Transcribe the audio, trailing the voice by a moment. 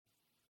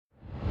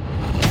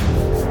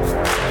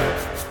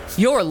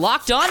You're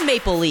Locked On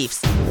Maple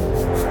Leafs,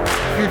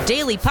 your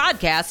daily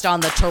podcast on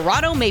the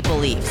Toronto Maple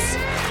Leafs.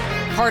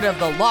 Part of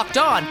the Locked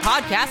On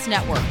Podcast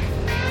Network,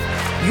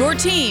 your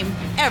team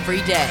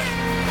every day.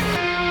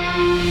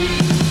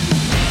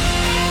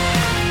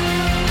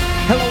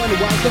 Hello and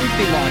welcome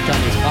to the Locked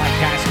On Leafs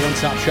podcast,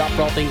 one-stop shop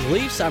for all things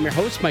Leafs. I'm your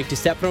host, Mike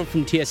DiStefano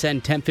from TSN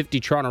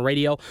 1050 Toronto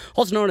Radio,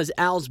 also known as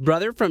Al's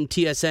brother from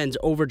TSN's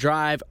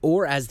Overdrive,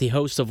 or as the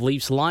host of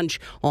Leafs Lunch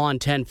on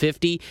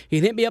 1050. You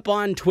can hit me up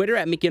on Twitter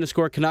at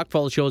Mickey_Canuck.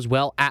 Follow the show as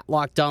well at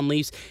Locked On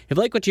Leafs. If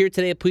you like what you hear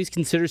today, please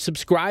consider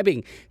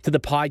subscribing to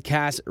the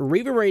podcast,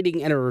 leave a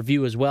rating and a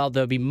review as well.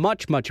 That would be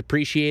much, much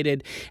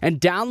appreciated.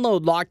 And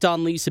download Locked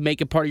On Leafs and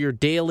make it part of your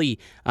daily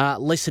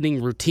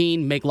listening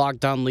routine. Make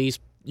Locked On Leafs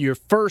your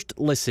first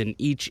listen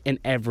each and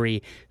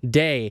every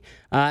day.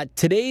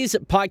 Today's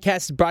podcast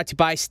is brought to you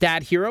by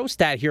Stat Hero.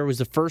 Stat Hero is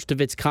the first of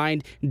its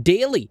kind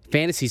daily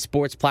fantasy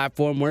sports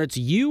platform where it's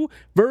you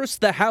versus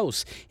the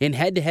house in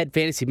head-to-head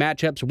fantasy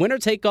matchups. Winner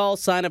take all.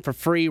 Sign up for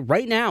free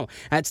right now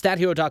at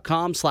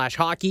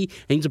stathero.com/hockey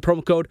and use the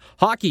promo code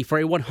hockey for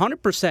a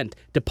 100%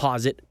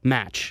 deposit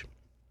match.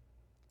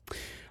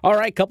 All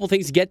right, couple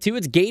things to get to.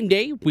 It's game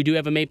day. We do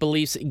have a Maple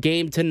Leafs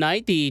game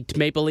tonight. The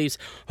Maple Leafs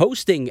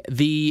hosting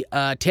the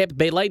Tampa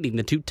Bay Lightning,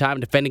 the two-time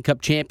defending Cup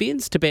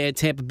champions.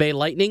 Tampa Bay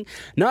Lightning,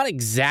 not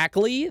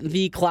exactly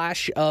the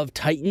clash of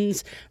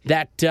titans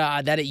that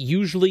it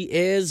usually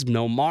is.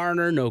 No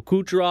Marner, no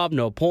Kucherov,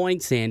 no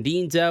points.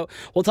 Sandin's out.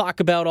 We'll talk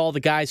about all the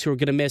guys who are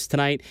going to miss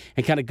tonight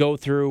and kind of go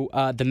through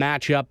the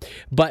matchup.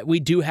 But we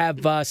do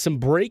have some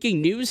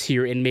breaking news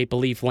here in Maple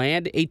Leaf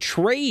land. A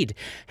trade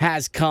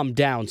has come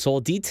down, so I'll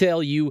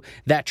detail you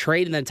that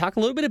trade and then talk a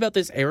little bit about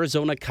this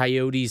Arizona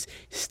Coyotes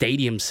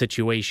stadium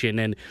situation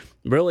and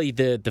really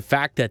the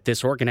fact that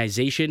this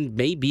organization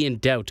may be in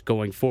doubt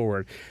going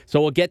forward. So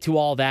we'll get to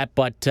all that,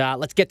 but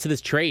let's get to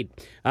this trade.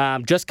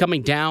 Just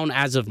coming down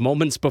as of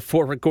moments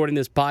before recording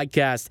this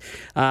podcast,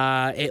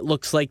 it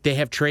looks like they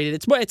have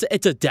traded.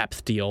 It's a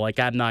depth deal. Like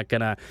I'm not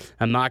gonna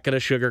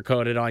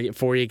sugarcoat it on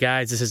for you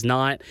guys. This is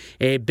not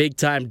a big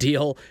time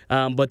deal,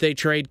 but they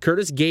trade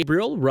Curtis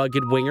Gabriel,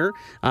 rugged winger,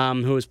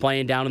 who was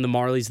playing down in the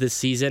Marlies this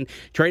season,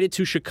 traded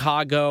to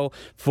Chicago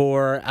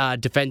for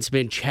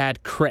defenseman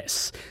Chad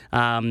Chris.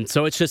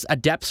 So it's just a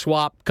depth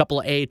swap, couple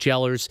of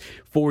AHLers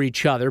for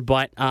each other.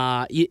 But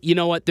you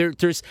know what?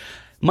 There's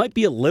might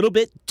be a little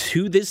bit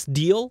to this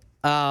deal.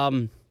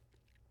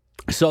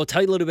 So I'll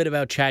tell you a little bit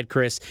about Chad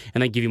Chris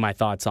and then give you my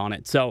thoughts on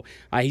it. So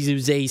he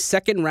was a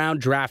second-round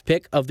draft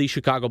pick of the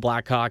Chicago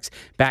Blackhawks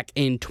back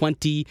in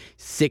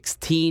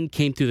 2016.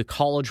 Came through the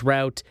college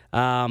route,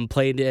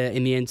 played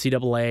in the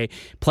NCAA,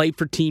 played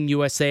for Team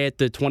USA at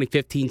the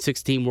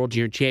 2015-16 World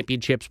Junior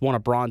Championships, won a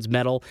bronze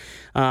medal.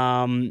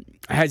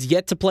 Has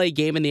yet to play a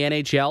game in the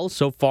NHL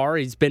so far.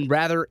 He's been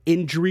rather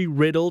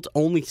injury-riddled,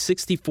 only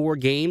 64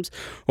 games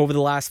over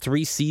the last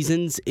 3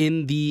 seasons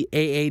in the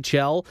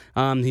AHL.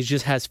 He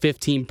just has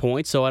 15 points.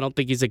 So I don't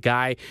think he's a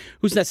guy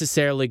who's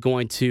necessarily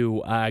going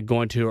to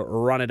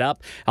run it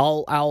up.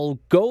 I'll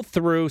go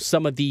through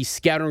some of the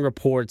scouting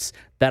reports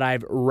that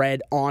I've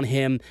read on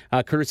him,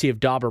 courtesy of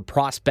Dauber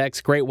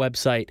Prospects, great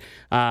website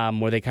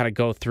where they kind of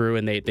go through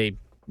and they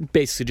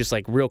basically just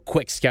like real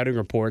quick scouting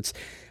reports.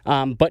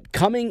 But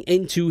coming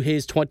into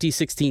his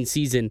 2016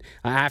 season,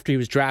 after he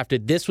was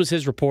drafted, this was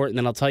his report, and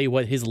then I'll tell you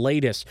what his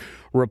latest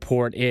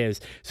report is.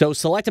 So,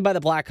 selected by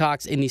the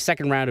Blackhawks in the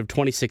second round of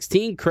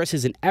 2016, Chris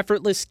is an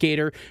effortless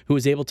skater who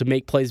is able to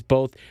make plays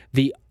both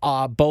the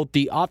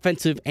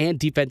offensive and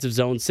defensive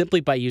zone simply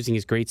by using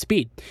his great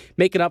speed.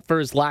 Making up for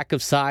his lack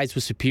of size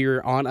with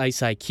superior on-ice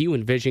IQ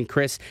and vision,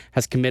 Chris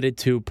has committed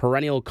to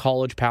perennial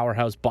college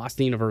powerhouse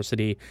Boston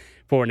University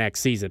for next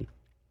season.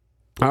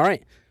 All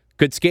right,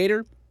 good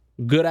skater,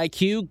 good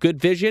IQ, good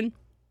vision,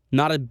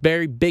 not a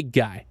very big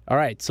guy. All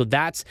right, so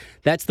that's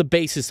the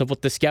basis of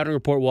what the scouting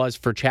report was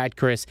for Chad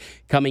Chris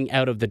coming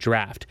out of the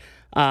draft.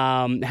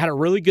 Had a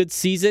really good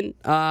season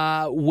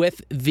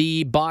with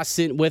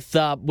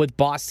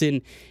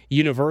Boston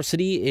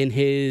University. In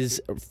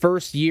his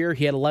first year,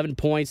 he had 11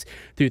 points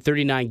through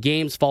 39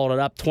 games, followed it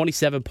up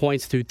 27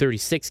 points through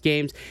 36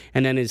 games,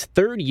 and then his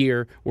third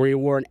year, where he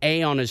wore an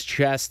A on his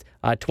chest,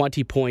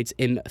 20 points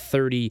in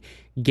 30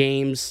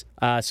 games.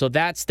 So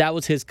that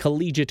was his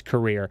collegiate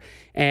career.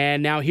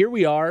 And now here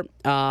we are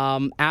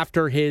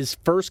after his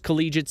first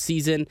collegiate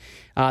season.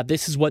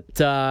 This is what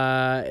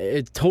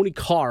Tony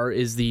Carr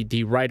is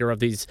the writer of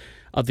these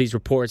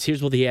reports.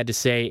 Here's what he had to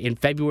say in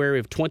February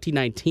of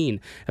 2019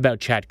 about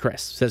Chad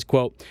Chris. It says,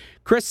 quote,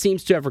 Chris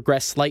seems to have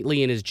regressed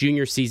slightly in his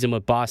junior season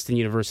with Boston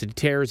University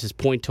Terrors. His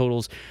point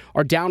totals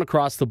are down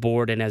across the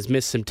board and has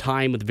missed some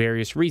time with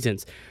various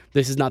reasons.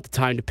 This is not the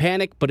time to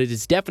panic, but it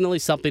is definitely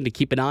something to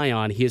keep an eye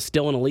on. He is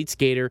still an elite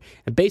skater,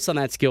 and based on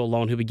that skill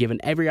alone, he'll be given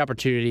every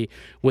opportunity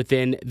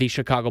within the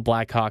Chicago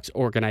Blackhawks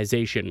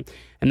organization.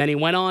 And then he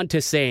went on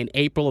to say in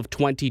April of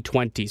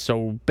 2020,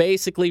 so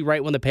basically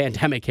right when the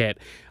pandemic hit,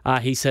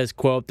 he says,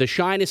 quote, the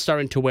shine is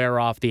starting to wear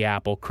off the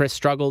apple. Chris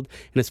struggled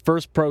in his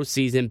first pro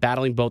season,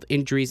 battling both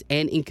injuries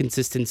and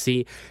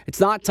inconsistency. It's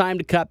not time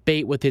to cut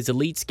bait with his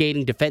elite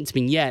skating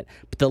defenseman yet,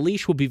 but the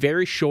leash will be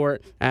very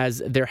short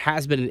as there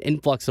has been an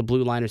influx of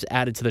blue liners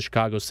added to the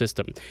Chicago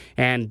system.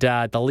 And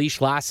the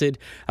leash lasted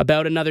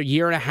about another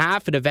year and a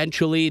half, and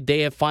eventually they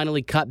have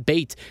finally cut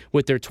bait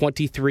with their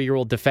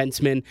 23-year-old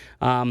defenseman,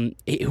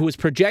 who was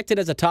projected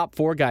as a top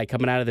 4 guy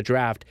coming out of the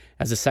draft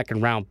as a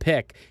second-round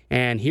pick.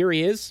 And here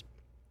he is,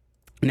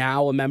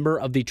 now a member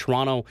of the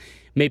Toronto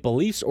Maple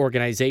Leafs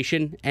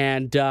organization.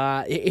 And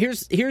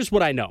here's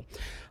what I know.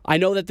 I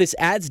know that this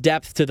adds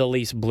depth to the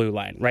Leafs blue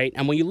line, right?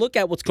 And when you look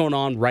at what's going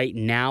on right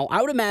now,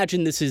 I would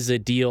imagine this is a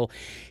deal.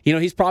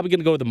 He's probably going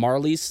to go to the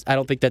Marlies. I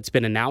don't think that's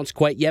been announced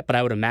quite yet, but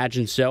I would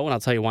imagine so, and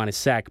I'll tell you why in a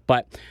sec.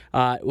 But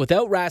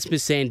without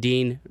Rasmus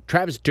Sandin,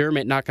 Travis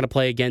Dermott not going to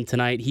play again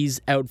tonight. He's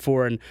out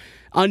for an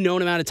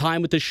unknown amount of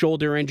time with his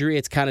shoulder injury.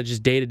 It's kind of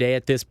just day-to-day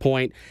at this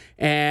point.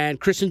 And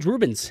Christian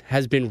Rubens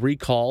has been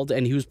recalled,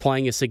 and he was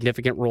playing a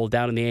significant role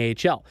down in the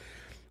AHL.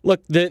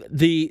 Look,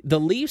 the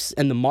Leafs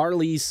and the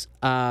Marlies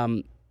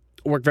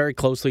work very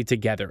closely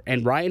together.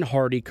 And Ryan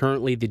Hardy,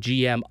 currently the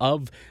GM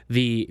of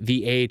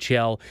the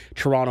AHL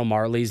Toronto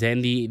Marlies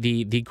and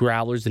the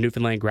Growlers, the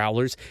Newfoundland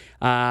Growlers,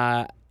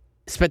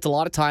 spent a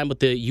lot of time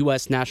with the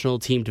U.S. National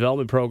Team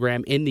Development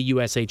Program in the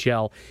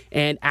USHL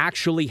and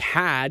actually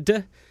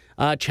had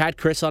Chad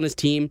Criss on his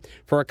team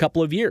for a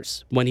couple of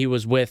years when he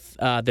was with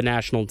the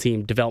National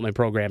Team Development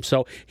Program.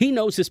 So he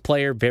knows his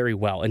player very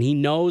well, and he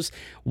knows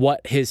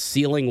what his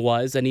ceiling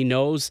was, and he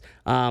knows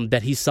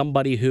that he's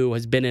somebody who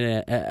has been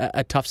in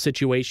a tough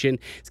situation.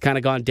 It's kind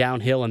of gone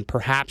downhill, and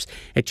perhaps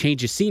a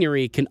change of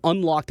scenery can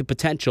unlock the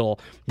potential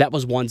that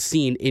was once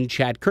seen in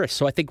Chad Criss.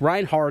 So I think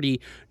Ryan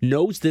Hardy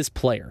knows this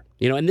player.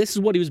 And this is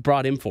what he was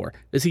brought in for.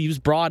 He was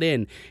brought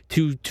in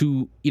to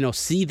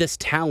see this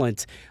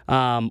talent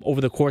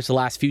over the course of the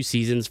last few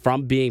seasons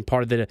from being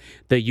part of the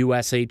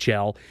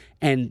USHL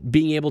and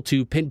being able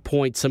to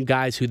pinpoint some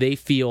guys who they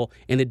feel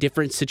in a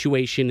different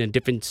situation and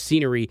different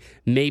scenery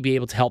may be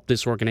able to help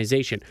this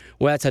organization.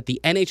 Whether that's at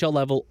the NHL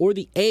level or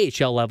the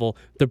AHL level,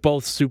 they're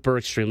both super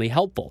extremely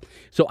helpful.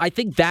 So I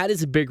think that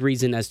is a big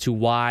reason as to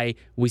why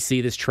we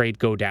see this trade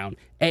go down.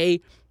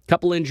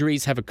 Couple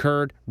injuries have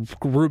occurred.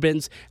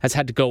 Rubens has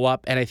had to go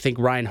up, and I think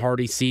Ryan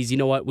Hardy sees,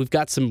 we've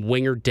got some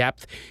winger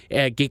depth.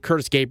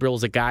 Curtis Gabriel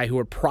is a guy who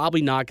are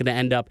probably not going to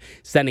end up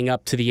sending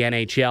up to the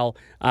NHL.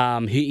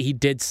 He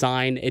did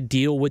sign a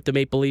deal with the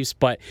Maple Leafs,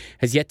 but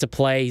has yet to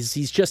play.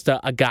 He's just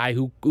a guy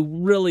who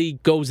really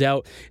goes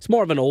out. He's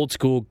more of an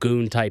old-school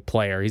goon-type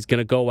player. He's going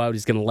to go out,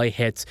 he's going to lay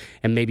hits,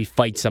 and maybe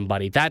fight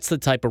somebody. That's the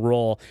type of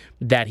role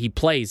that he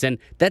plays, and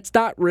that's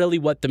not really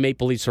what the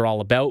Maple Leafs are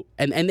all about.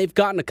 And they've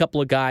gotten a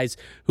couple of guys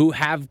who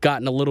have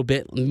gotten a little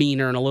bit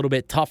meaner and a little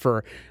bit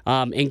tougher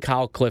in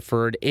Kyle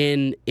Clifford,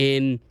 in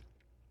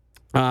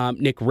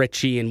Nick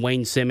Ritchie and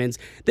Wayne Simmons.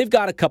 They've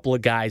got a couple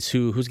of guys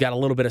who's got a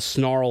little bit of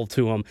snarl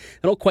to them.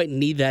 They don't quite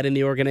need that in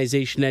the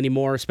organization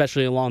anymore,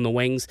 especially along the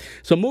wings.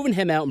 So moving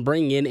him out and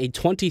bringing in a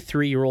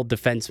 23-year-old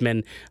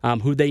defenseman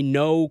who they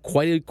know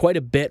quite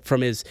a bit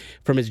from his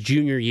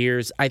junior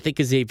years, I think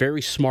is a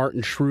very smart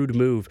and shrewd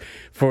move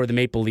for the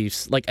Maple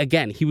Leafs. Like,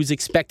 again, he was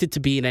expected to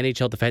be an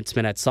NHL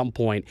defenseman at some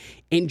point.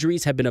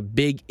 Injuries have been a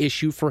big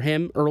issue for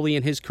him early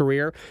in his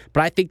career,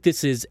 but I think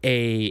this is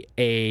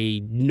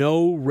a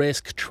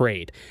no-risk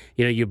trade.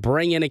 You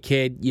bring in a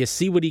kid, you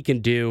see what he can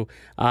do.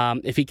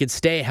 If he can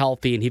stay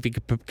healthy and if he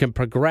can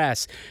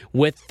progress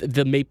with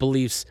the Maple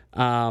Leafs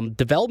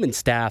development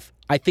staff,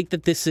 I think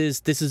that this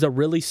is a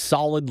really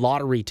solid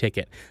lottery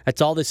ticket.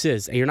 That's all this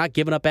is. And you're not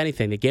giving up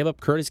anything. They gave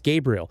up Curtis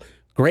Gabriel.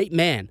 Great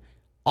man.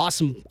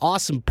 Awesome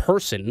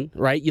person,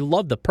 right? You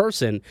love the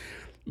person,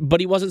 but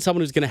he wasn't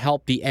someone who's going to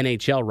help the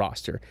NHL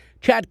roster.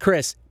 Chad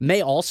Criss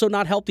may also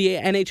not help the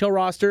NHL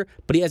roster,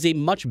 but he has a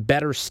much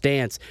better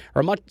stands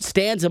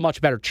a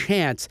much better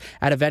chance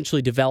at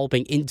eventually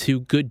developing into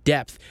good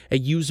depth, a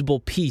usable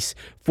piece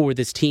for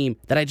this team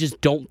that I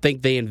just don't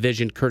think they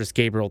envisioned Curtis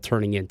Gabriel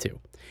turning into.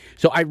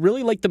 So I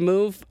really like the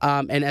move.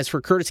 And as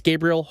for Curtis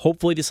Gabriel,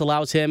 hopefully this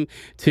allows him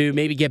to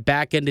maybe get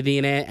back into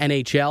the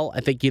NHL. I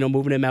think,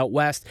 moving him out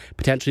west,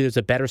 potentially there's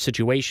a better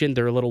situation.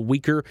 They're a little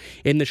weaker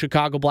in the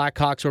Chicago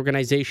Blackhawks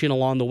organization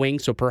along the wing.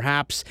 So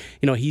perhaps,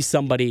 he's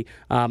somebody,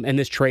 and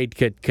this trade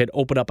could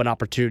open up an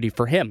opportunity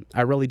for him.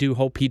 I really do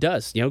hope he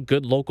does.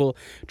 Good local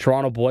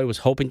Toronto boy, was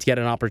hoping to get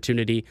an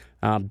opportunity.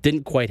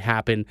 Didn't quite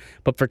happen.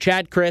 But for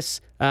Chad Criss,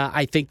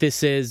 I think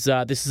this is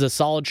a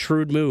solid,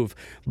 shrewd move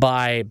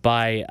by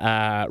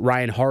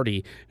Ryan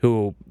Hardy,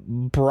 who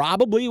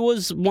probably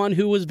was one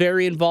who was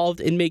very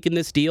involved in making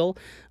this deal.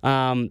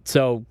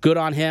 So good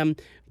on him.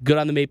 Good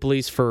on the Maple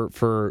Leafs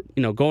for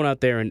going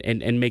out there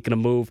and making a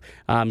move.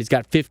 He's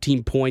got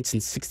 15 points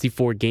in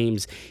 64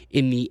 games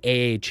in the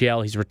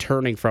AHL. He's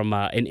returning from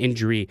an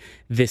injury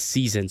this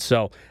season.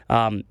 So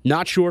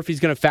not sure if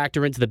he's going to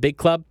factor into the big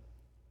club.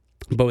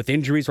 But with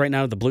injuries right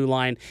now to the blue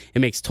line, it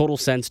makes total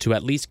sense to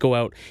at least go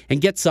out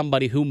and get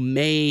somebody who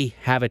may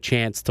have a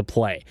chance to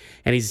play.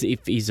 And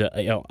if he's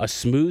a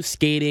smooth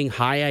skating,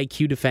 high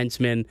IQ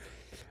defenseman,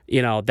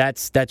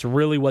 that's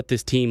really what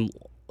this team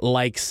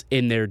likes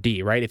in their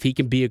D, right? If he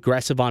can be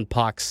aggressive on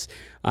pucks,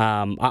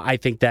 I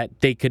think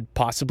that they could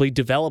possibly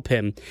develop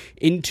him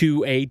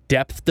into a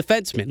depth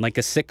defenseman, like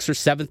a 6th or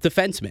 7th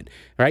defenseman,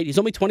 right? He's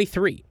only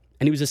 23,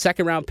 and he was a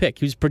second-round pick.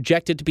 He was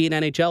projected to be an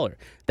NHLer.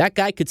 That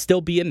guy could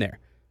still be in there.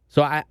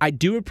 So I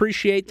do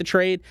appreciate the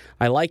trade.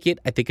 I like it.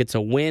 I think it's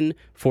a win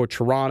for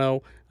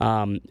Toronto.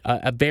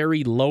 A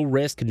very low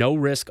risk, no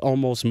risk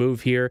almost move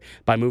here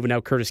by moving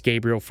out Curtis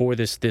Gabriel for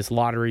this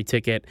lottery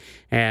ticket.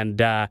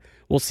 And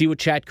we'll see what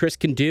Chad Chris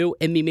can do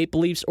in the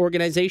Maple Leafs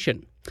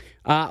organization.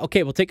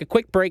 Okay, we'll take a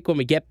quick break. When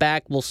we get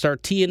back, we'll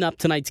start teeing up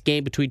tonight's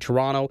game between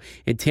Toronto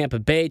and Tampa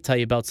Bay, tell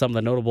you about some of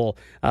the notable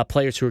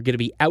players who are going to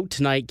be out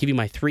tonight, give you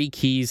my 3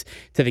 keys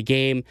to the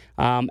game,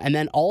 and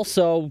then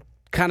also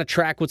kind of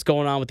track what's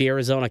going on with the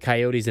Arizona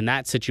Coyotes in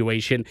that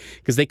situation,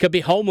 because they could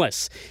be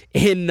homeless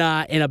in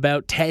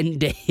about 10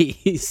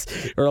 days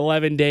or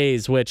 11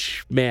 days,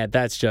 which, man,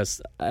 that's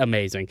just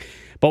amazing.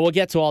 But we'll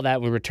get to all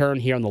that when we return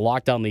here on the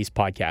Locked On Leafs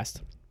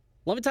podcast.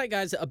 Let me tell you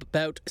guys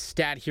about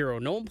Stat Hero.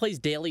 No one plays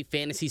daily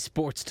fantasy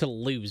sports to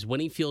lose.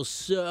 Winning feels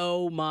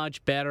so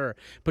much better.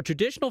 But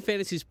traditional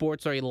fantasy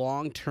sports are a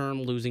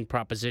long-term losing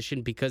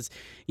proposition because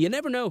you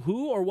never know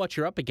who or what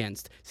you're up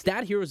against.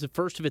 Stat Hero is the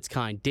first of its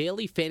kind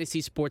daily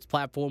fantasy sports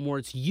platform where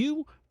it's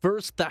you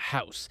versus the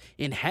house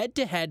in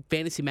head-to-head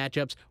fantasy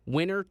matchups,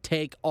 winner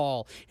take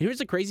all. And here's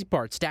the crazy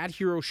part. Stat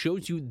Hero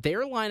shows you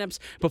their lineups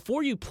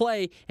before you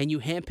play, and you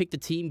handpick the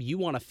team you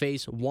want to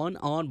face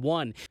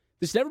one-on-one.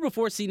 This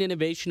never-before-seen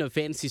innovation of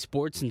fantasy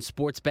sports and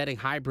sports betting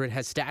hybrid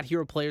has Stat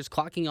Hero players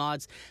clocking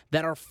odds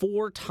that are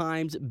 4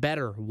 times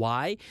better.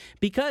 Why?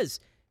 Because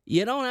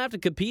you don't have to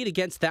compete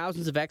against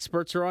thousands of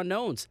experts or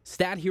unknowns.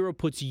 Stat Hero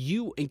puts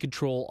you in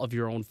control of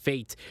your own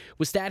fate.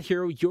 With Stat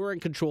Hero, you're in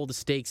control of the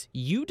stakes.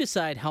 You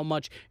decide how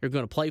much you're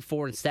going to play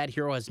for, and Stat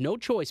Hero has no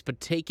choice but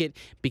take it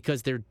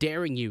because they're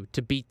daring you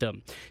to beat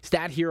them.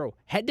 Stat Hero,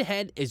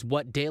 head-to-head is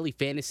what daily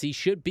fantasy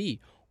should be.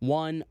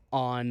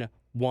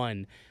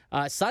 One-on-one.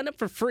 Sign up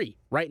for free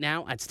right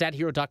now at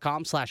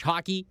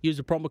stathero.com/hockey. Use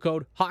the promo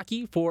code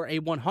hockey for a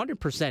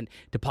 100%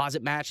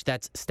 deposit match.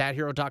 That's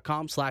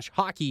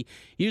stathero.com/hockey.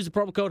 Use the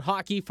promo code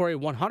hockey for a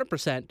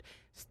 100%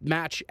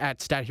 match at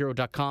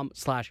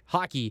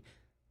stathero.com/hockey.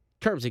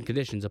 Terms and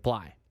conditions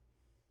apply.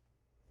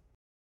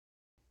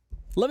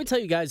 Let me tell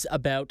you guys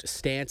about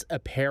Stance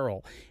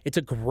Apparel. It's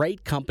a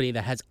great company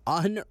that has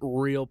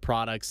unreal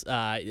products,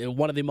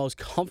 one of the most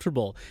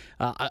comfortable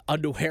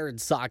underwear and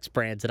socks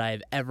brands that I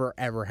have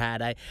ever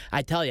had.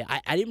 I tell you,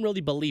 I didn't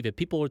really believe it.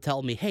 People were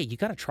telling me, hey, you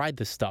got to try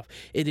this stuff.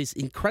 It is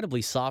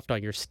incredibly soft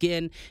on your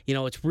skin. You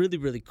know, it's really,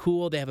 really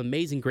cool. They have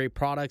amazing, great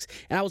products.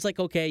 And I was like,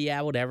 okay, yeah,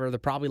 whatever. They're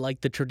probably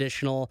like the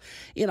traditional,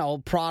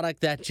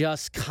 product that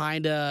just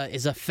kind of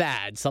is a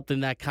fad, something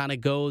that kind of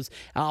goes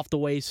off the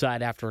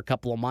wayside after a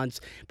couple of months.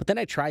 But then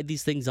I tried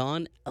these things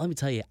on. Let me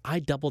tell you, I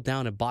doubled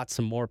down and bought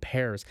some more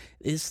pairs.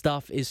 This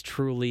stuff is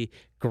truly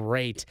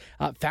great.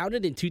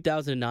 Founded in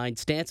 2009,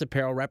 Stance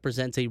Apparel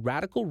represents a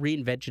radical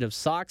reinvention of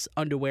socks,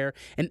 underwear,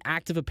 and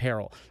active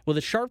apparel with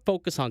a sharp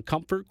focus on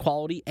comfort,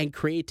 quality, and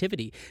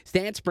creativity.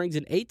 Stance brings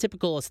an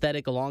atypical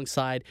aesthetic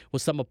alongside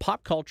with some of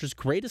pop culture's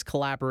greatest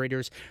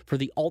collaborators for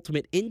the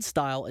ultimate in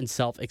style and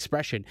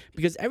self-expression,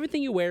 because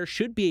everything you wear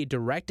should be a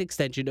direct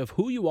extension of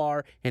who you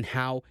are and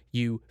how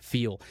you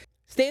feel.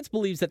 Stance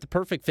believes that the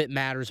perfect fit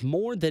matters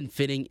more than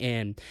fitting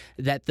in,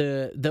 that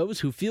those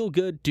who feel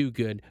good do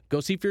good.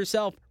 Go see for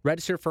yourself.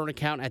 Register for an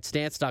account at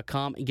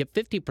stance.com and get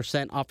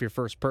 50% off your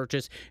first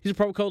purchase. Use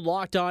the promo code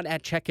LOCKEDON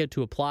at checkout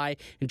to apply.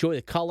 Enjoy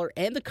the color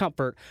and the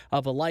comfort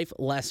of a life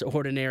less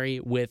ordinary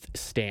with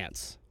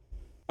Stance.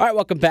 All right,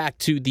 welcome back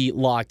to the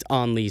Locked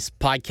On Leafs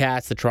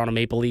podcast. The Toronto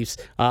Maple Leafs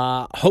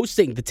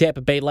hosting the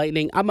Tampa Bay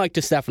Lightning. I'm Mike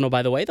DiStefano,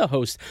 by the way, the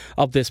host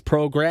of this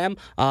program,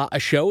 a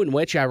show in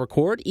which I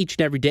record each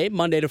and every day,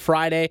 Monday to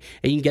Friday,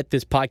 and you can get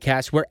this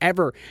podcast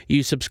wherever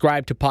you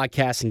subscribe to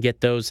podcasts and get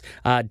those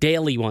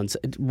daily ones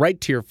right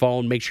to your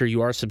phone. Make sure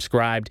you are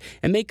subscribed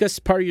and make us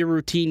part of your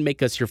routine.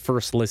 Make us your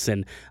first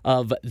listen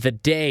of the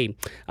day.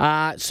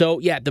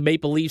 The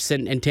Maple Leafs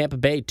and Tampa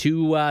Bay,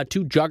 two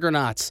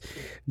juggernauts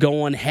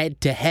going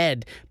head to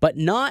head, but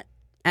not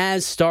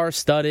as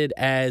star-studded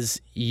as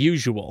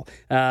usual.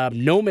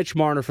 No Mitch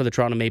Marner for the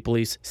Toronto Maple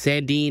Leafs.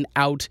 Sandin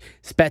out.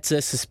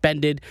 Spezza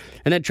suspended.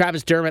 And then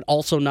Travis Dermott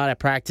also not at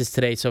practice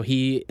today, so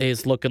he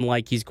is looking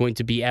like he's going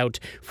to be out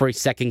for a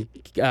second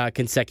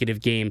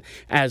consecutive game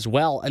as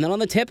well. And then on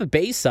the Tampa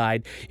Bay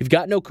side, you've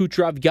got no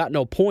Kucherov, you've got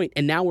no Point,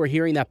 and now we're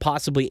hearing that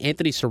possibly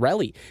Anthony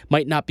Cirelli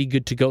might not be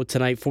good to go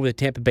tonight for the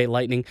Tampa Bay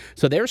Lightning,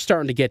 so they're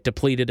starting to get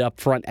depleted up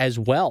front as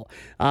well.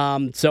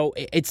 So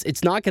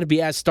it's not going to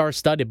be as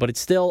star-studded, but it's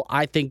still,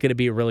 I think, going to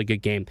be a really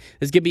good game.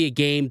 This is going to be a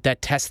game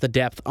that tests the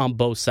depth on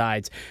both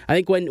sides. I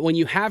think when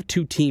you have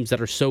two teams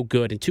that are so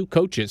good and two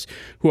coaches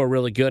who are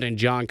really good, in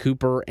John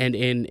Cooper and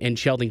in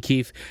Sheldon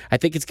Keefe, I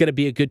think it's going to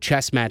be a good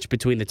chess match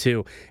between the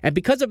two. And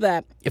because of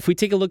that, if we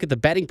take a look at the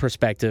betting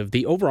perspective,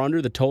 the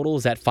over-under, the total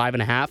is at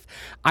 5.5.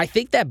 I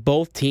think that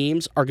both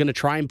teams are going to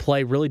try and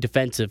play really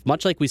defensive,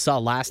 much like we saw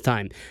last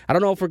time. I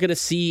don't know if we're going to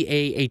see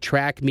a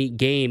track meet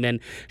game. And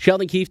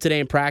Sheldon Keefe today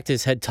in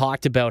practice had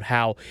talked about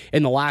how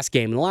in the last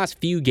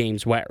few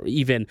games, where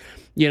even,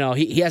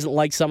 he hasn't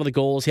liked some of the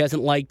goals. He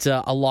hasn't liked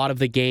a lot of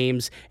the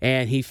games,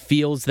 and he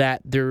feels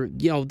that they're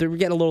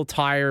getting a little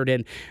tired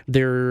and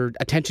their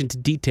attention to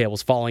detail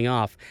is falling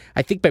off.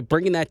 I think by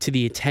bringing that to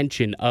the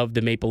attention of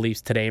the Maple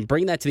Leafs today and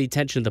bringing that to the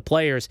attention of the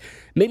players,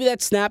 maybe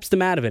that snaps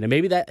them out of it, and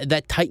maybe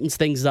that tightens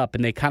things up,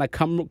 and they kind of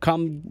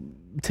come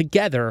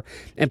together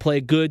and play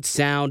a good,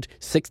 sound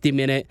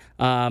 60-minute,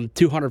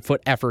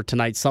 200-foot effort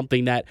tonight,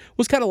 something that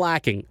was kind of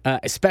lacking,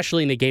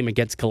 especially in a game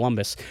against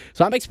Columbus.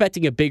 So I'm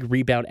expecting a big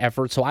rebound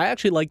effort. So I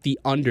actually like the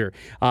under,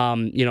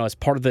 as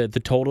part of the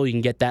total. You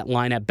can get that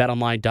line at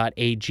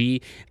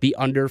betonline.ag, the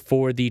under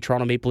for the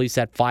Toronto Maple Leafs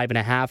at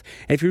 5.5.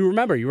 And if you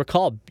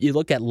recall, you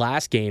look at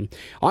last game,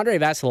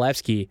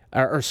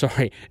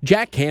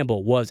 Jack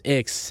Campbell was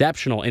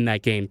exceptional in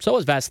that game. So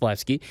was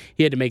Vasilevsky.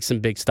 He had to make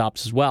some big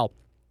stops as well.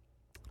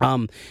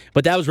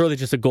 But that was really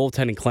just a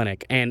goaltending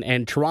clinic.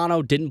 And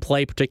Toronto didn't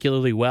play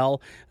particularly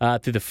well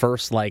through the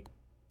first,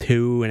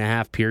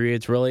 2.5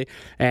 periods, really.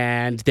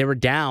 And they were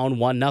down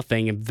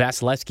 1-0, and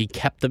Vasilevsky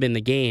kept them in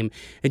the game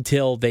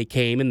until they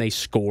came and they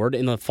scored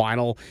in the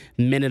final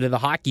minute of the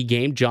hockey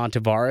game. John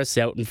Tavares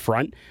out in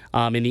front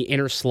in the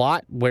inner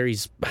slot, where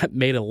he's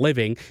made a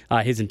living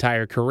his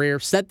entire career.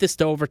 Sent this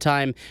to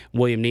overtime.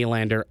 William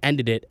Nylander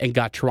ended it and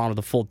got Toronto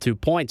the full 2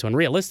 points, when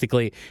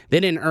realistically, they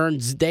didn't earn.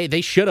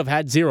 They should have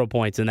had 0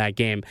 points in that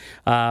game.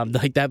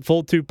 That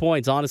full 2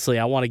 points, honestly,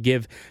 I want to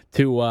give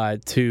to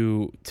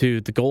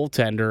the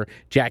goaltender,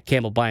 Jack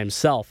Campbell, by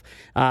himself.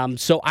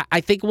 So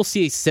I think we'll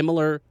see a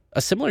similar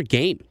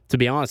game, to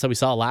be honest, that we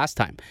saw last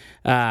time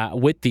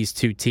with these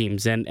two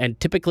teams. And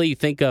typically you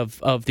think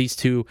of these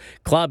two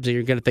clubs and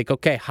you're going to think,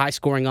 okay,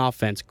 high-scoring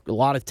offense, a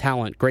lot of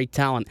talent, great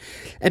talent.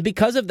 And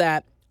because of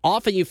that,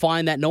 often you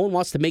find that no one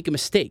wants to make a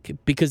mistake,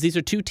 because these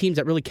are two teams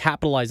that really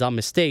capitalize on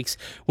mistakes,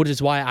 which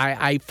is why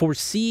I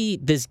foresee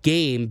this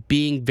game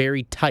being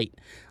very tight.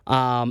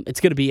 It's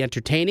going to be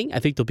entertaining. I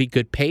think there'll be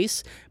good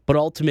pace, but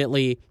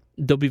ultimately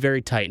they'll be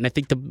very tight. And I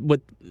think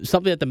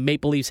something that the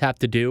Maple Leafs have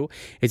to do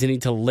is they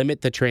need to limit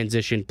the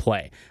transition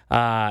play.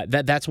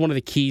 That's one of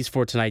the keys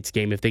for tonight's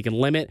game. If they can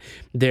limit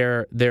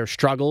their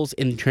struggles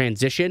in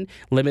transition,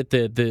 limit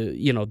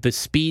the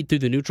speed through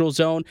the neutral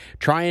zone,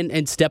 try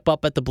and step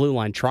up at the blue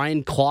line, try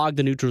and clog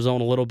the neutral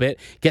zone a little bit,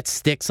 get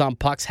sticks on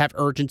pucks, have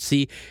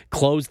urgency,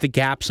 close the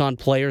gaps on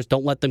players,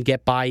 don't let them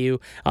get by you,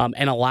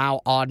 and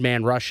allow odd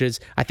man rushes.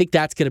 I think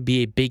that's going to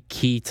be a big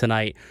key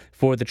tonight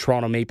for the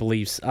Toronto Maple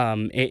Leafs,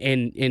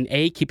 in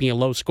A, keeping it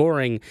low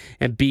scoring,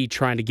 and B,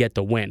 trying to get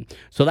the win.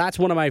 So that's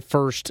one of my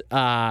first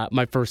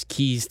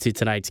keys to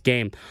tonight's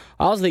game.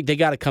 I also think they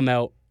got to come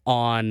out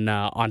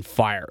on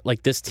fire.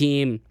 Like, this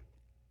team,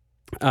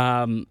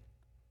 when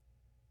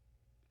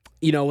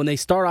they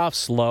start off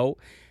slow,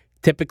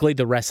 typically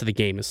the rest of the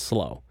game is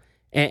slow.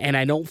 And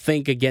I don't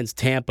think against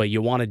Tampa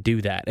you want to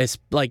do that. It's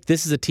like,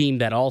 this is a team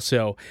that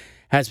also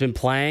has been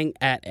playing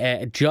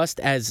at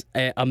just as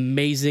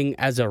amazing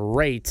as a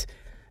rate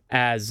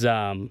as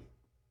the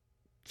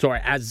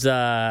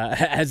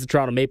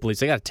Toronto Maple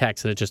Leafs. I got a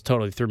text and it just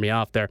totally threw me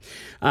off there.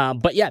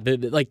 But yeah,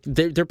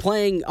 they're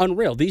playing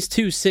unreal. These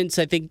two, since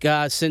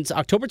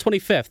October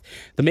 25th,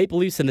 the Maple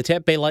Leafs and the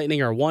Tampa Bay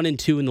Lightning are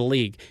 1-2 in the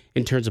league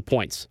in terms of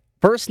points.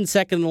 First and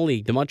second in the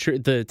league,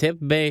 the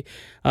Tampa Bay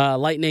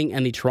Lightning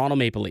and the Toronto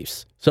Maple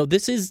Leafs. So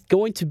this is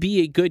going to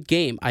be a good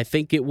game. I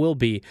think it will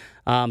be.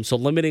 So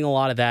limiting a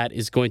lot of that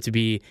is going to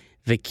be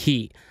the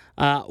key.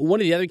 One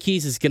of the other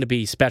keys is going to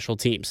be special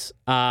teams.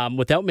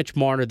 Without Mitch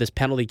Marner, this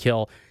penalty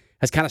kill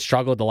has kind of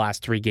struggled the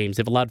last 3 games.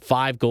 They've allowed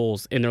 5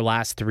 goals in their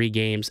last 3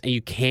 games, and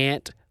you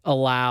can't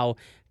allow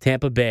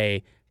Tampa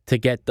Bay to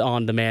get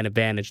on the man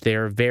advantage.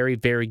 They're a very,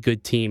 very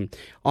good team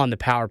on the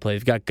power play.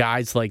 They've got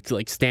guys like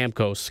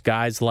Stamkos,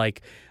 guys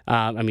like,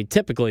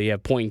 typically you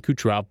have Point and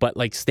Kucherov, but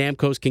like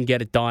Stamkos can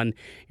get it done.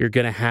 You're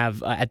going to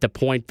have, at the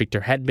point,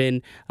 Victor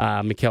Hedman,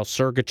 Mikhail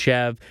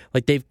Sergachev.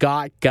 Like, they've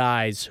got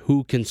guys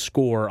who can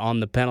score on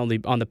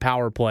the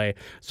power play.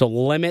 So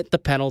limit the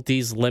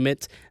penalties,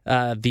 limit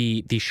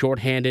the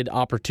shorthanded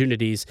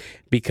opportunities,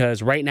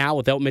 because right now,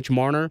 without Mitch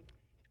Marner,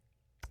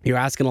 you're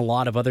asking a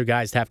lot of other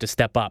guys to have to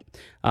step up.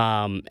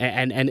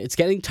 And it's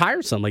getting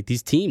tiresome. Like,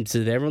 these teams,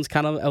 everyone's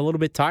kind of a little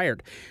bit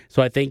tired.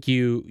 So I think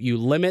you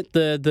limit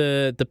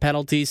the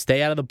penalties,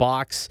 stay out of the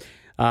box,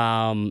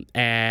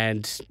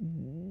 and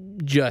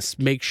just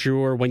make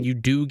sure when you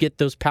do get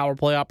those power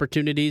play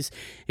opportunities,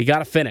 you got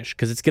to finish,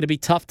 because it's going to be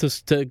tough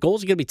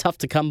goals are going to be tough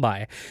to come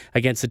by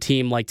against a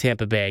team like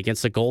Tampa Bay,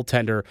 against a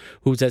goaltender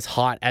who's as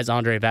hot as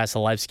Andrei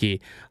Vasilevsky,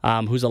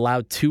 who's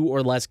allowed 2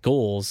 or less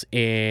goals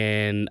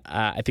in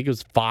I think it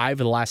was 5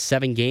 of the last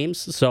 7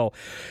 games. So,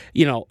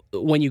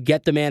 when you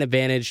get the man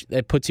advantage,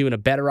 it puts you in a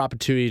better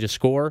opportunity to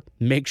score.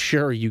 Make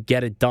sure you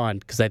get it done,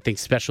 because I think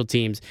special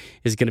teams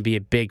is going to be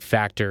a big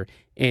factor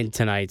in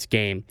tonight's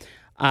game.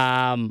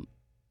 So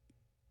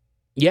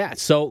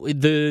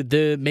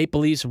the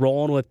Maple Leafs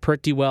rolling with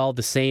pretty well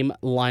the same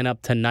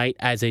lineup tonight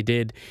as they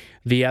did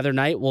the other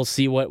night. We'll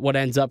see what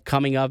ends up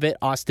coming of it.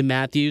 Auston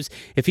Matthews,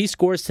 if he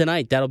scores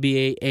tonight, that'll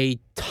be a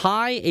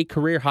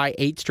career high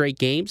 8 straight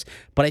games,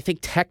 but I think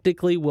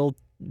technically will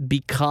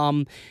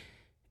become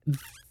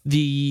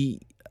the...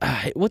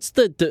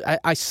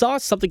 I saw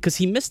something, because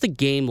he missed a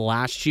game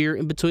last year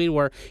in between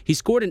where he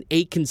scored in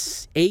 8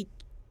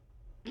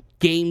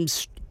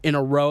 games in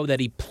a row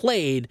that he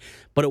played,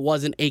 but it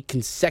wasn't 8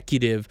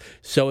 consecutive.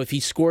 So if he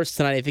scores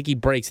tonight, I think he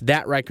breaks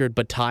that record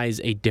but ties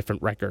a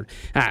different record.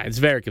 It's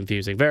very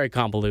confusing, very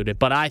convoluted,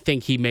 but I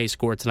think he may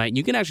score tonight. And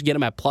you can actually get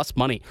him at plus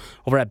money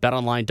over at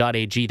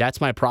betonline.ag.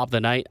 That's my prop of the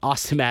night,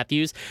 Auston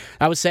Matthews.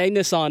 I was saying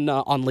this on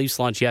Leafs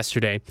Lunch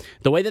yesterday.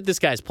 The way that this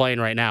guy's playing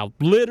right now,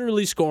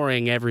 literally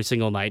scoring every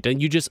single night,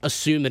 and you just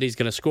assume that he's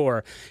going to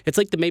score. It's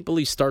like the Maple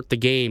Leafs start the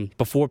game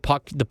before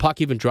the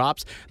puck even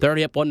drops. They're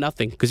already up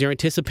 1-0 because you're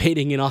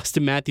anticipating an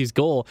Auston Matthews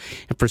goal,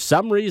 and for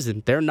some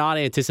reason, they're not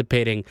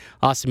anticipating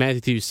Auston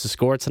Matthews to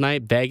score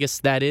tonight.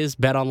 Vegas, that is,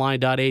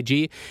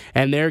 betonline.ag,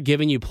 and they're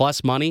giving you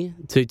plus money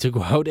to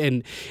go out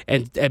and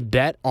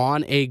bet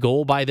on a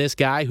goal by this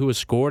guy who has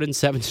scored in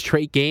 7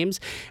 straight games,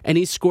 and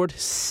he's scored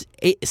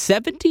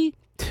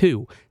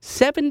 72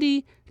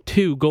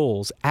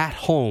 goals at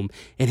home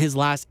in his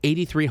last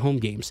 83 home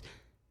games.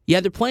 Yeah,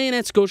 they're playing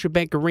at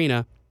Scotiabank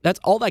Arena. That's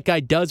all that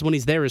guy does when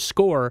he's there is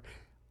score.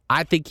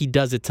 I think he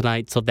does it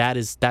tonight, so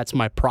that's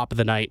my prop of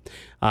the night.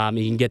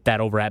 You can get that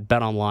over at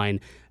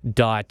betonline.ag.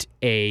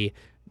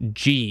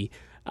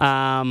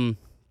 All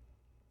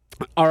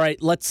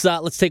right,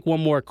 let's take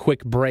one more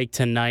quick break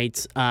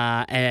tonight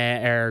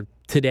or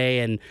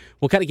today, and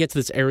we'll kind of get to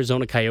this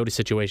Arizona Coyote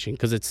situation,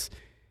 because it's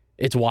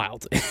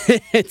wild.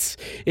 it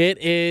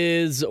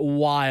is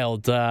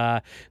wild.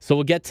 So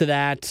we'll get to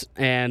that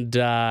and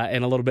a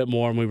little bit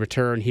more when we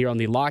return here on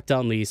the Locked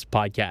On Leafs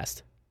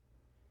podcast.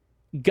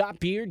 Got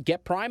beard?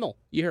 Get Primal.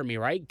 You heard me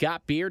right.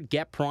 Got beard?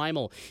 Get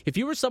Primal. If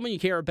you or someone you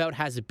care about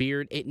has a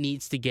beard, it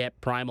needs to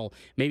get Primal.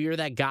 Maybe you're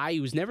that guy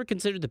who's never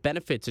considered the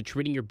benefits of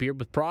treating your beard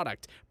with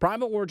product.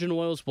 Primal Origin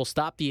Oils will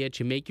stop the itch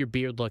and make your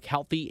beard look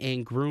healthy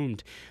and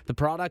groomed. The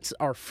products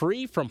are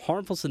free from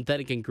harmful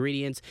synthetic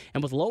ingredients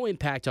and with low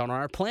impact on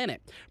our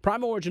planet.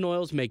 Primal Origin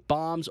Oils make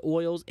balms,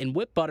 oils, and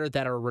whip butter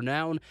that are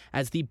renowned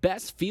as the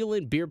best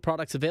feel-in beard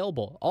products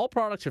available. All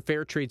products are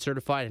fair trade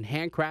certified and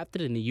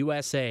handcrafted in the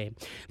USA.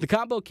 The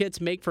combo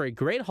kits make for a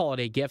great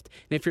holiday gift,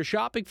 and if you're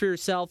shopping for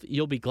yourself,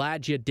 you'll be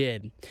glad you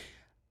did.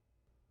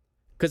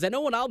 Because I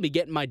know what I'll be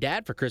getting my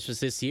dad for Christmas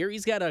this year.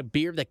 He's got a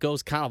beard that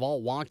goes kind of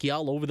all wonky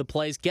all over the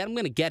place. I'm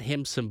going to get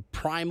him some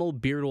Primal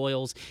beard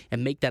oils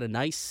and make that a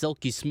nice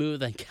silky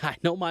smooth. And I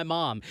know my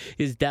mom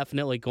is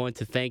definitely going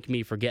to thank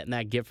me for getting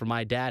that gift for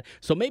my dad.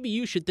 So maybe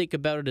you should think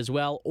about it as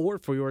well, or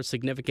for your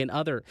significant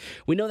other.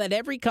 We know that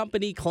every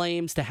company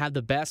claims to have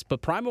the best,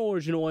 but Primal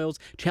Origin Oils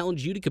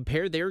challenge you to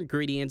compare their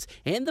ingredients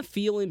and the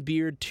feel in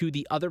beard to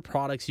the other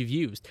products you've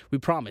used. We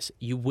promise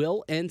you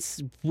will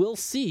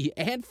see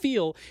and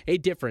feel a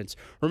difference.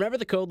 Remember,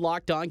 the code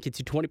LOCKEDON gets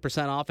you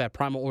 20% off at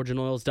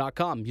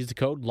PrimalOriginOils.com. Use the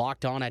code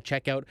LOCKEDON at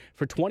checkout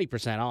for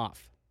 20%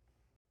 off.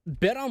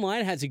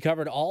 BetOnline has you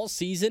covered all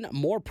season.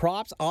 More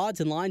props,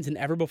 odds, and lines than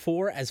ever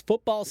before as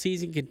football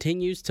season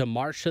continues to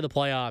march to the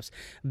playoffs.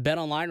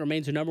 BetOnline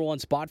remains your number one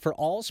spot for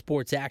all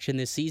sports action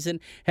this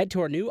season. Head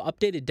to our new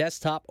updated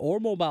desktop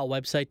or mobile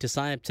website to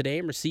sign up today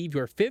and receive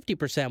your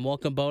 50%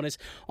 welcome bonus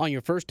on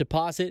your first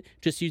deposit.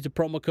 Just use the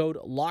promo code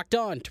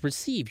LOCKEDON to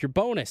receive your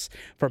bonus.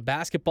 From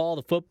basketball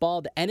to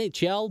football to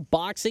NHL,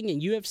 boxing,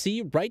 and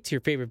UFC, right to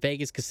your favorite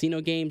Vegas casino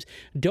games.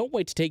 Don't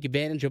wait to take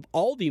advantage of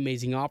all the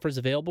amazing offers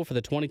available for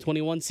the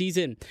 2021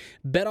 season.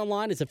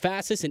 BetOnline is the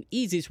fastest and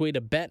easiest way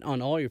to bet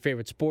on all your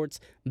favorite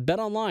sports.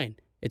 BetOnline,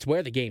 it's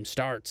where the game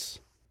starts.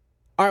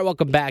 All right,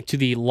 welcome back to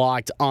the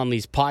Locked On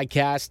Leafs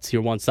podcast,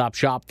 your one-stop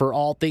shop for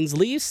all things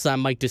Leafs.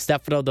 I'm Mike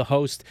DiStefano, the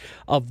host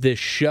of this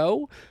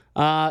show.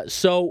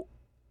 So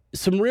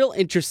some real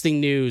interesting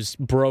news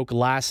broke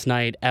last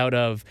night out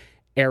of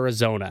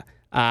Arizona.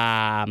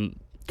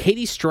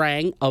 Katie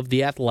Strang of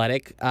The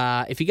Athletic.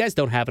 If you guys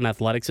don't have an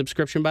Athletic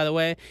subscription, by the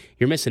way,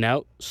 you're missing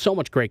out. So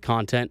much great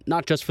content,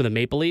 not just for the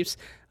Maple Leafs,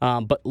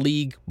 but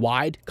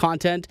league-wide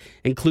content,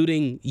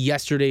 including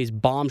yesterday's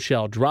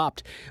bombshell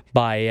dropped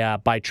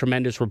by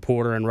tremendous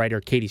reporter and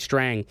writer Katie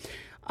Strang.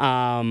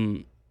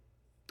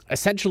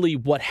 Essentially,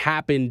 what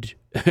happened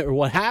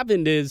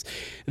is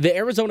the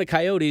Arizona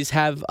Coyotes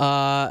have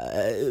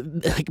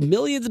like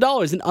millions of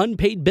dollars in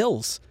unpaid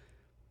bills.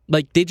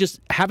 Like, they just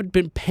haven't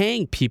been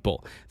paying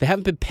people. They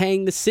haven't been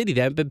paying the city.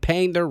 They haven't been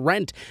paying their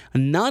rent.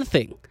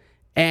 Nothing.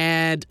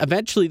 And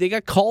eventually they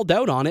got called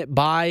out on it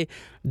by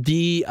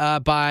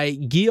by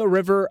Gila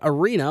River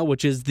Arena,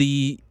 which is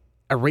the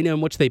arena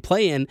in which they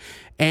play in.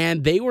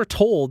 And they were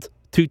told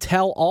to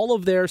tell all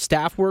of their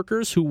staff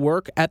workers who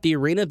work at the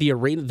arena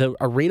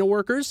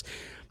workers,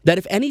 that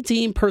if any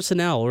team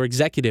personnel or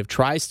executive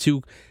tries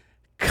to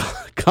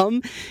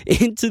come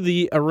into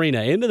the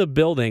arena, into the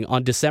building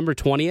on December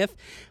 20th,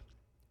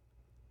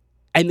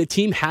 and the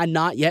team had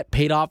not yet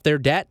paid off their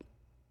debt,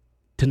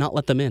 to not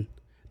let them in.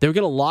 They were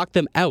going to lock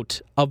them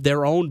out of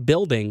their own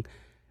building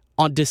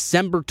on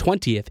December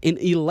 20th. In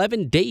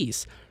 11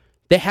 days,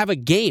 they have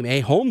a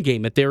home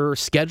game that they're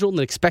scheduled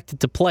and expected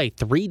to play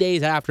 3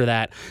 days after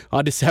that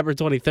on December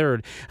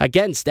 23rd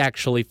against,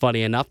 actually,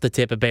 funny enough, the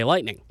Tampa Bay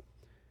Lightning.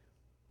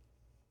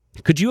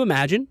 Could you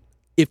imagine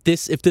if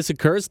this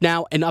occurs?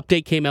 Now, an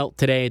update came out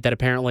today that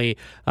apparently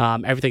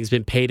everything's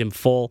been paid in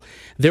full.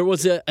 There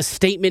was a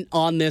statement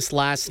on this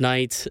last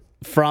night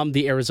from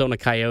the Arizona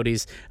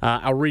Coyotes.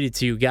 I'll read it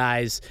to you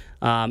guys.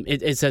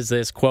 It says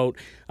this, quote,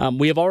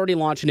 "We have already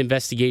launched an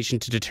investigation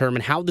to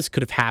determine how this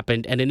could have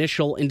happened, and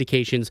initial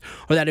indications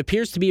are that it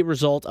appears to be a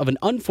result of an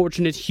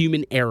unfortunate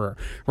human error.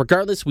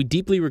 Regardless, we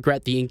deeply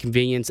regret the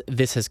inconvenience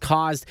this has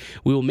caused.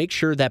 We will make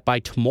sure that by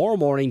tomorrow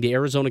morning, the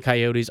Arizona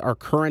Coyotes are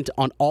current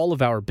on all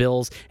of our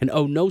bills and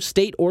owe no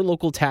state or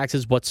local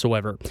taxes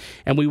whatsoever.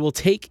 And we will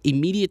take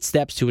immediate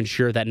steps to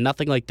ensure that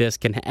nothing like this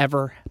can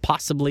ever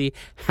possibly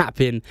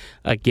happen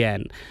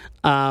again."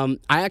 I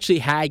actually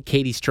had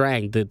Katie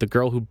Strang, the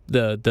girl who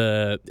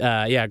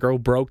girl who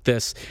broke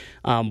this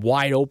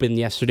wide open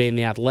yesterday in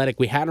The Athletic.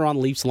 We had her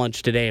on Leafs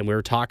Lunch today, and we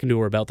were talking to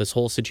her about this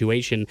whole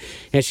situation,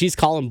 and she's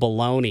calling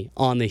baloney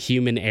on the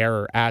human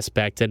error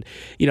aspect. And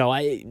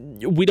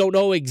we don't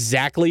know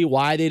exactly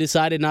why they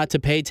decided not to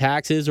pay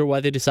taxes or why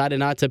they decided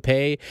not to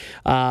pay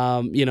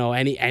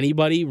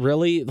anybody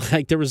really.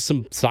 Like, there was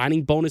some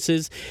signing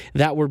bonuses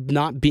that were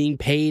not being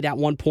paid at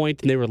one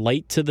point, and they were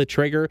late to the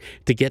trigger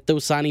to get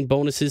those signing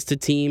bonuses to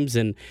teams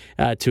and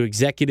to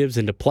executives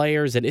and to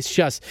players. And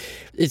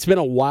it's been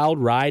a wild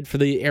ride for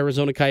the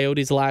Arizona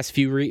Coyotes the last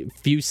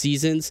few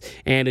seasons,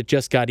 and it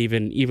just got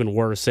even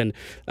worse. And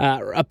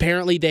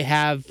apparently they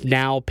have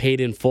now paid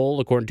in full,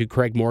 according to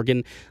Craig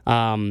Morgan,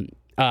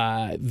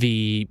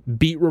 the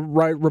beat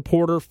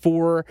reporter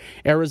for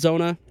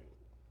Arizona.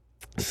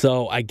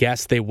 So I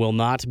guess they will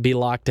not be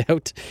locked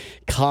out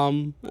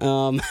come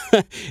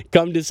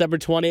December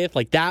 20th.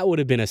 Like, that would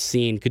have been a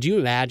scene. Could you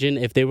imagine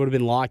if they would have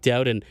been locked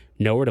out and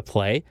nowhere to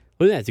play?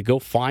 What is that, to go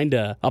find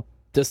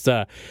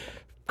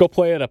go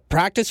play at a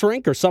practice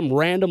rink or some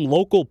random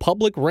local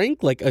public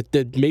rink, like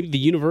maybe the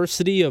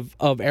University of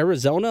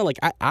Arizona? Like,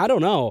 I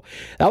don't know.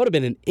 That would have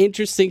been an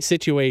interesting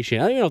situation.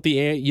 I don't even know if the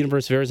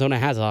University of Arizona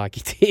has a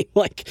hockey team.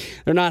 Like,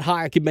 there are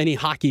not many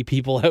hockey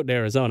people out in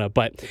Arizona,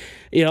 but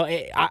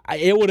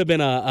it would have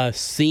been a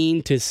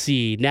scene to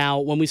see.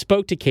 Now, when we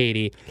spoke to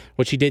Katie,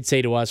 what she did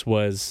say to us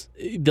was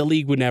the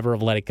league would never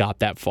have let it got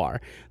that far.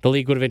 The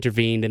league would have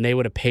intervened, and they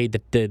would have paid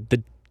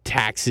the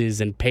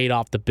taxes and paid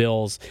off the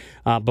bills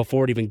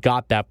before it even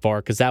got that far,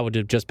 because that would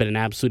have just been an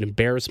absolute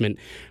embarrassment.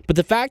 But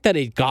the fact that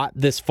it got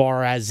this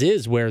far as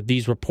is, where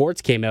these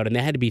reports came out and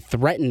they had to be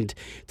threatened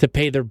to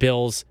pay their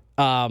bills,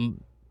 and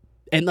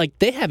like,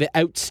 they have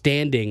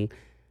outstanding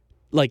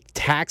like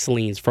tax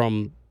liens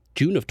from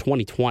June of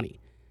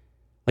 2020.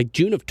 Like,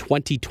 June of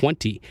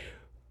 2020.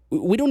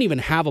 We don't even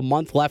have a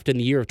month left in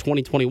the year of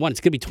 2021. It's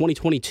going to be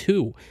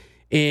 2022.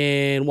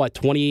 In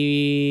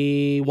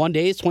 21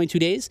 days, 22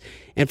 days?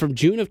 And from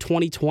June of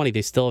 2020,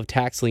 they still have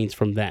tax liens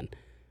from then.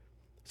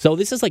 So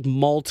this is like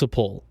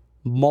multiple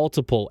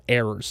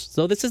errors.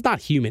 So this is not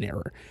human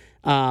error.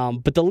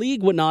 But the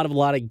league would not have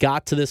allowed it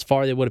got to this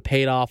far. They would have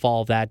paid off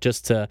all of that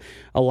just to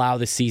allow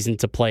the season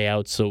to play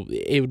out. So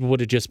it would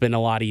have just been a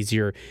lot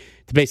easier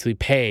to basically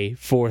pay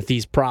for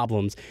these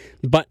problems.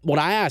 But what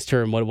I asked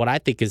her, and what I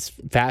think is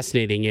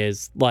fascinating,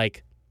 is,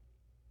 like,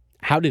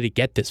 how did it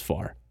get this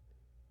far?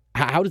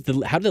 How did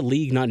the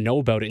league not know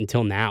about it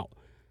until now?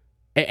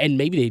 And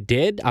maybe they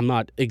did. I'm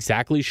not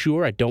exactly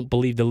sure. I don't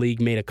believe the league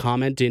made a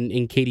comment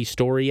in Katie's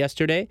story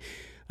yesterday.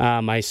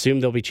 I assume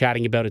they'll be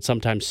chatting about it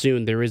sometime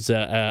soon. There is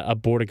a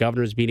Board of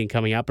Governors meeting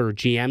coming up, or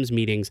GM's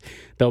meetings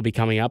that'll be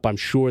coming up. I'm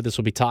sure this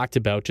will be talked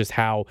about, just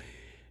how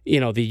the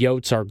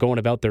Yotes are going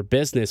about their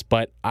business.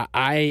 But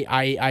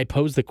I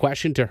posed the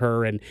question to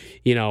her, and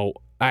I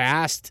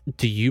asked,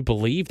 do you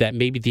believe that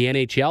maybe the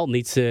NHL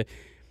needs to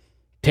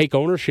take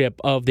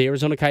ownership of the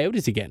Arizona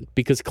Coyotes again?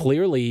 Because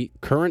clearly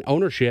current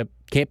ownership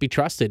can't be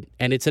trusted,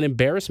 and it's an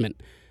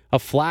embarrassment, a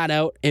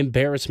flat-out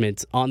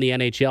embarrassment on the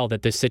NHL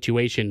that this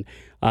situation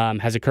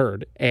has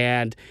occurred.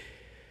 And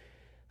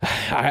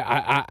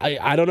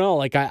I don't know.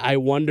 Like, I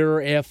wonder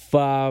if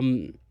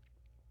the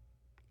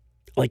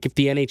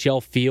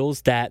NHL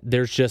feels that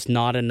there's just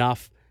not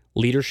enough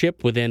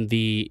leadership within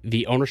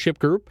the ownership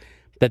group,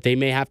 that they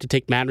may have to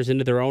take matters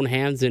into their own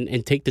hands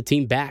and take the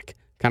team back,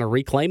 kind of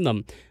reclaim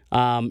them.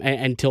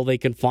 until they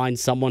can find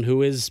someone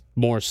who is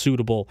more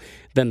suitable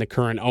than the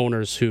current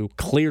owners, who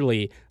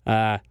clearly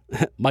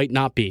might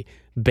not be,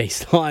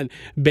 based on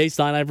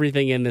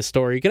everything in this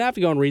story. You're gonna have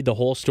to go and read the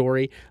whole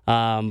story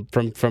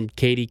from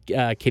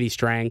Katie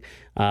Strang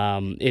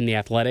in The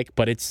Athletic,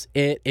 but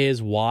it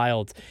is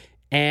wild.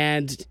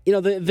 And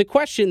the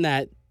question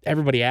that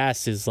everybody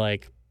asks is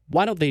like,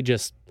 why don't they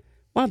just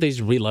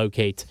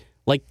relocate?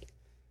 Like,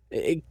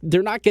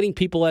 they're not getting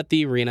people at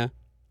the arena.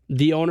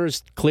 The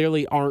owners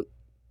clearly aren't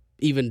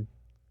even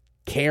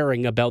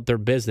caring about their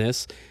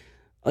business.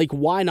 Like,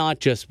 why not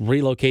just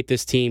relocate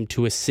this team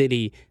to a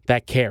city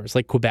that cares,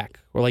 like Quebec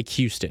or like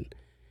Houston?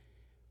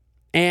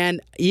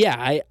 And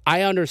yeah,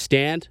 I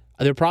understand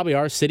there probably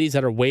are cities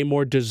that are way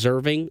more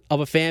deserving of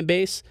a fan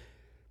base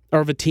or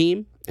of a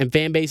team, and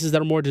fan bases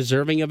that are more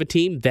deserving of a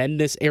team than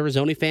this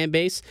Arizona fan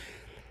base.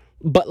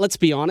 But let's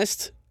be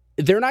honest,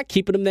 they're not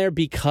keeping them there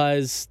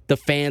because the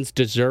fans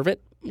deserve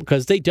it,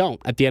 because they don't.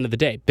 At the end of the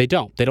day, they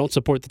don't. They don't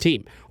support the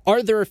team.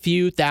 Are there a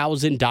few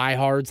thousand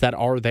diehards that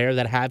are there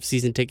that have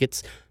season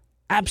tickets?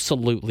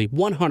 Absolutely,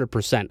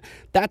 100%.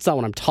 That's not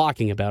what I'm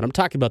talking about. I'm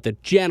talking about the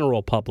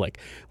general public.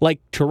 Like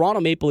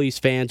Toronto Maple Leafs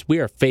fans, we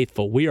are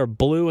faithful. We are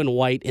blue and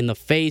white in the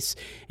face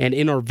and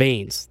in our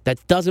veins.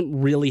 That doesn't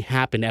really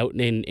happen out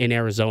in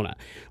Arizona.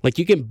 Like,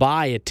 you can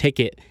buy a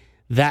ticket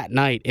that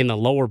night in the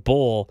lower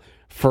bowl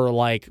for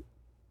like,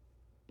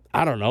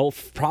 I don't know,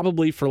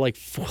 probably for like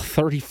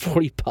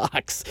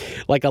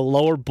 $30-$40, like a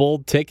lower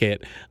bowl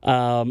ticket.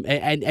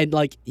 And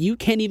like, you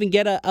can't even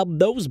get a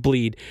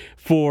nosebleed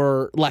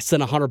for less than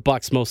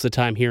 $100 most of the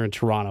time here in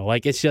Toronto.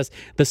 Like, it's just,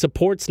 the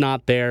support's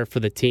not there for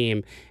the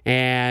team.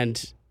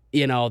 And,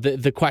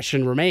 the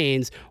question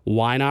remains,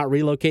 why not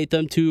relocate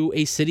them to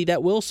a city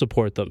that will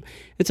support them?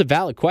 It's a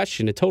valid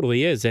question. It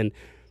totally is. And,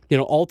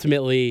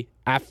 ultimately,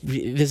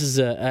 this is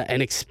an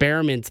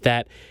experiment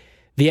that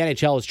the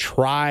NHL has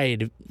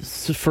tried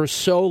for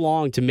so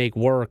long to make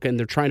work, and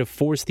they're trying to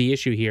force the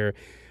issue here.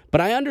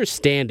 But I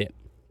understand it.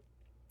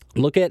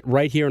 Look at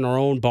right here in our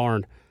own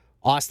barn,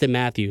 Austin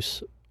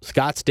Matthews,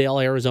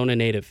 Scottsdale, Arizona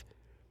native.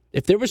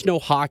 If there was no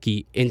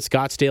hockey in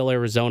Scottsdale,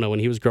 Arizona when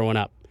he was growing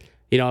up,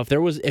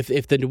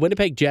 if the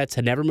Winnipeg Jets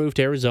had never moved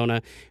to Arizona,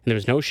 and there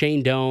was no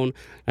Shane Doan,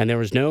 and there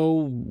was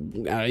no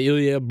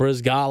Ilya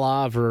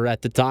Bryzgalov, or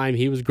at the time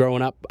he was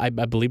growing up, I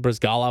believe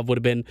Bryzgalov would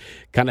have been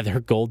kind of their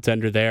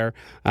goaltender there.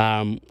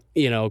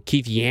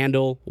 Keith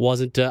Yandel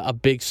wasn't a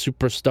big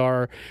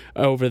superstar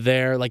over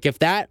there. Like, if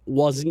that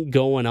wasn't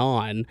going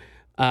on,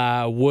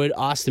 would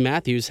Austin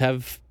Matthews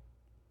have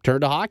turned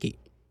to hockey?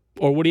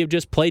 Or would he have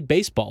just played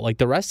baseball like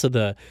the rest of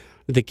the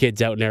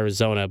kids out in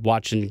Arizona,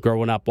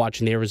 growing up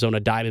watching the Arizona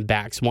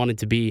Diamondbacks, wanted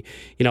to be,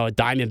 a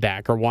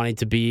Diamondback, or wanting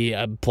to be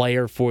a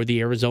player for the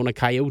Arizona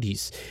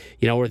Coyotes,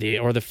 or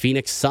the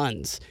Phoenix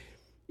Suns,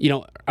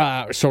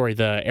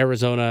 the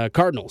Arizona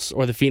Cardinals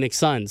or the Phoenix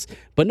Suns.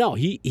 But no,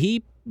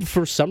 he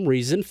for some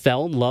reason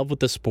fell in love with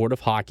the sport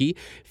of hockey,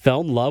 fell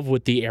in love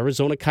with the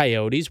Arizona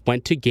Coyotes,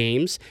 went to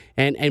games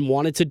and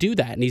wanted to do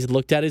that. And he's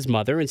looked at his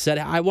mother and said,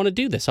 I want to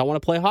do this. I want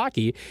to play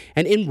hockey,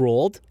 and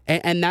enrolled.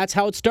 And that's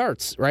how it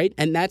starts, right?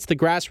 And that's the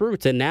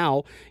grassroots. And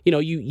now,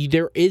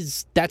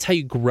 that's how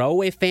you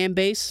grow a fan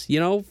base,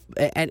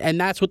 and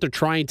that's what they're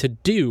trying to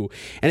do.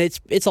 And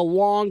it's a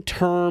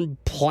long-term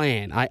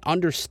plan. I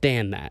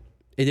understand that.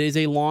 It is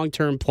a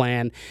long-term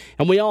plan,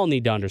 and we all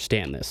need to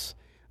understand this.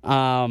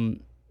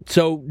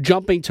 So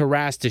jumping to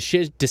rash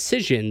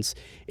decisions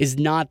is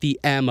not the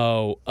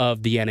MO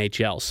of the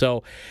NHL.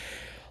 So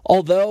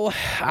although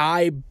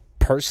I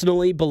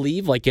personally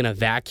believe, like, in a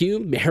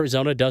vacuum,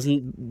 Arizona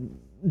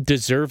doesn't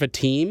deserve a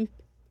team,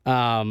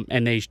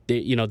 and they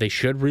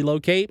should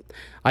relocate,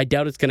 I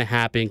doubt it's going to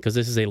happen, because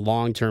this is a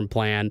long-term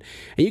plan.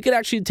 And you could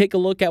actually take a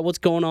look at what's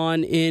going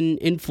on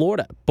in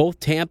Florida. Both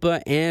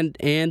Tampa and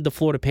the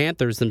Florida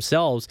Panthers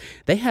themselves,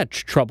 they had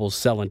troubles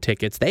selling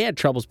tickets. They had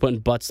troubles putting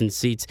butts in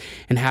seats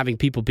and having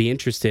people be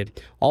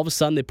interested. All of a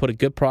sudden, they put a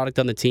good product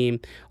on the team.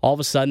 All of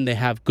a sudden, they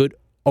have good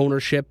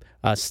ownership,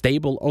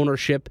 stable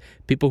ownership,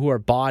 people who are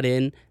bought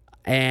in,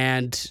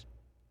 and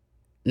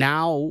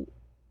now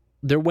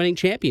they're winning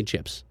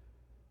championships,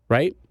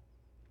 right?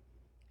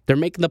 They're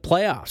making the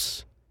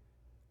playoffs.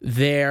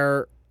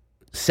 They're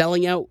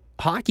selling out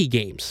hockey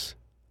games.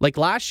 Like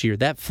last year,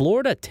 that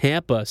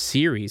Florida-Tampa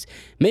series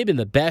may have been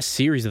the best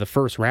series of the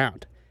first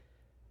round.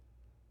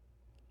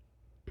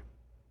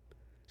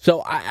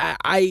 So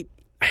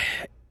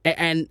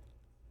and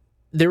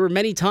there were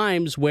many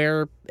times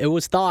where it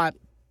was thought,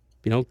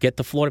 get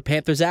the Florida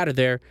Panthers out of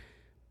there,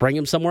 bring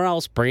them somewhere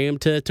else, bring them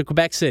to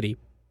Quebec City,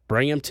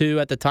 bring them to,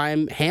 at the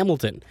time,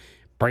 Hamilton,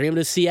 bring them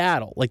to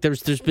Seattle. Like,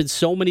 there's been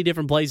so many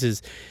different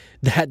places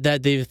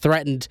that they've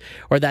threatened,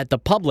 or that the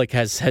public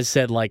has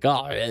said, like,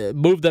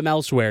 move them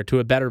elsewhere to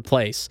a better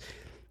place.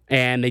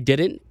 And they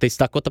didn't. They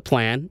stuck with the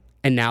plan,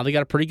 and now they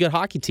got a pretty good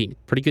hockey team,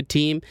 pretty good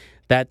team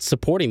that's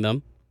supporting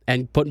them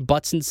and putting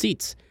butts in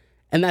seats.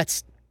 And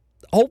that's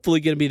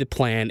hopefully going to be the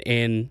plan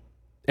in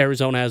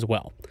Arizona as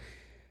well.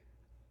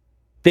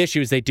 The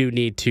issue is they do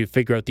need to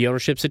figure out the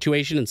ownership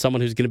situation, and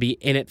someone who's going to be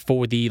in it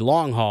for the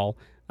long haul.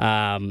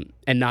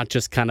 and not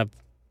just kind of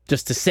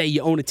just to say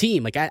you own a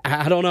team. Like,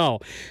 I don't know.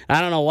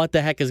 I don't know what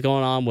the heck is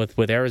going on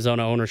with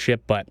Arizona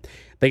ownership, but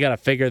they got to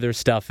figure their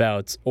stuff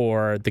out,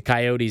 or the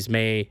Coyotes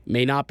may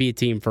not be a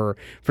team for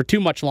too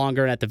much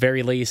longer, and at the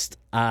very least,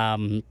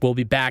 we'll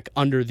be back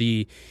under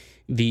the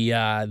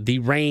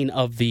reign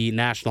of the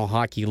National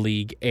Hockey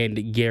League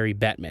and Gary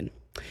Bettman.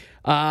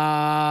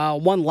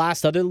 One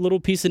last other little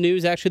piece of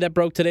news actually that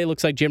broke today.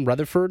 Looks like Jim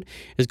Rutherford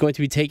is going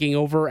to be taking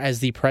over as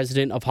the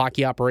president of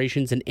hockey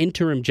operations and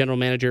interim general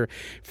manager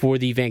for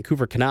the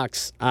Vancouver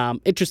Canucks.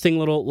 Interesting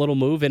little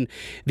move, and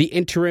the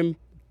interim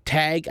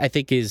tag, I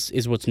think,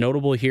 is what's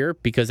notable here,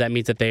 because that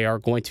means that they are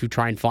going to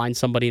try and find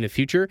somebody in the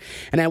future.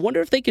 And I wonder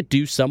if they could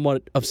do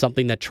somewhat of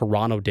something that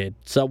Toronto did,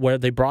 so where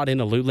they brought in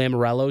a Lou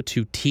Lamoriello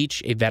to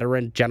teach a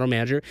veteran general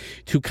manager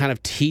to kind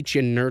of teach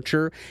and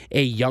nurture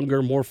a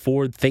younger, more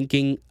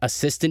forward-thinking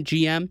assistant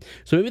GM.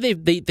 So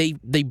maybe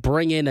they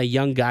bring in a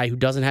young guy who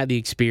doesn't have the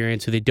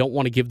experience, who they don't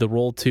want to give the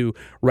role to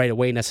right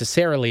away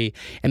necessarily,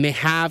 and they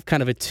have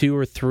kind of a 2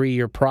 or 3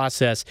 year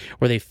process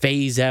where they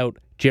phase out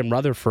Jim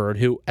Rutherford,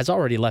 who has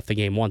already left the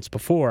game once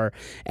before,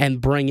 and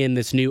bring in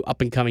this new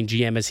up-and-coming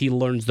GM as he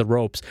learns the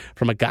ropes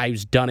from a guy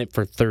who's done it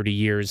for 30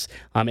 years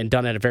and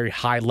done it at a very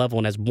high level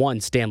and has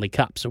won Stanley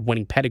Cups, so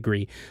winning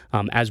pedigree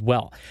as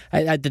well.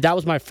 That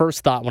was my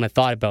first thought when I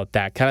thought about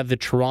that, kind of the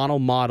Toronto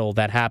model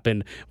that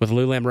happened with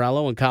Lou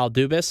Lamoriello and Kyle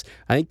Dubas.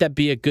 I think that'd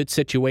be a good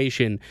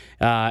situation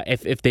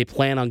if they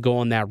plan on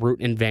going that route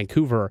in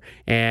Vancouver,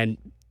 and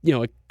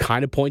it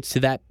kind of points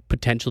to that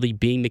potentially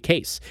being the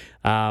case.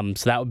 So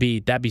that'd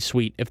be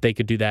sweet if they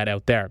could do that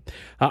out there.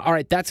 All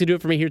right, that's going to do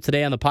it for me here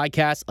today on the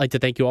podcast. I'd like to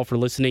thank you all for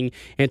listening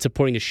and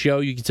supporting the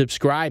show. You can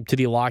subscribe to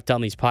the Locked On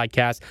Leafs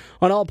podcast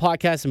on all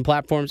podcasts and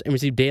platforms and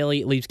receive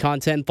daily Leafs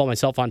content. Follow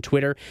myself on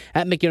Twitter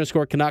at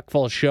Mickey_Canuck.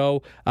 Follow the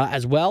show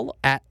as well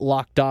at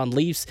Locked On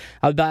Leafs.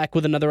 I'll be back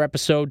with another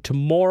episode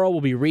tomorrow.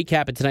 We'll be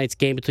recapping tonight's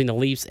game between the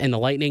Leafs and the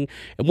Lightning.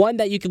 One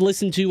that you can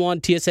listen to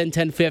on TSN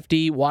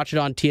 1050. Watch it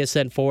on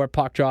TSN 4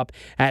 puck drop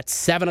at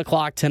 7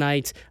 o'clock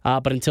tonight.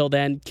 But until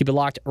then, keep it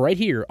locked right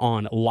here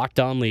on Locked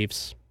On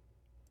Leafs.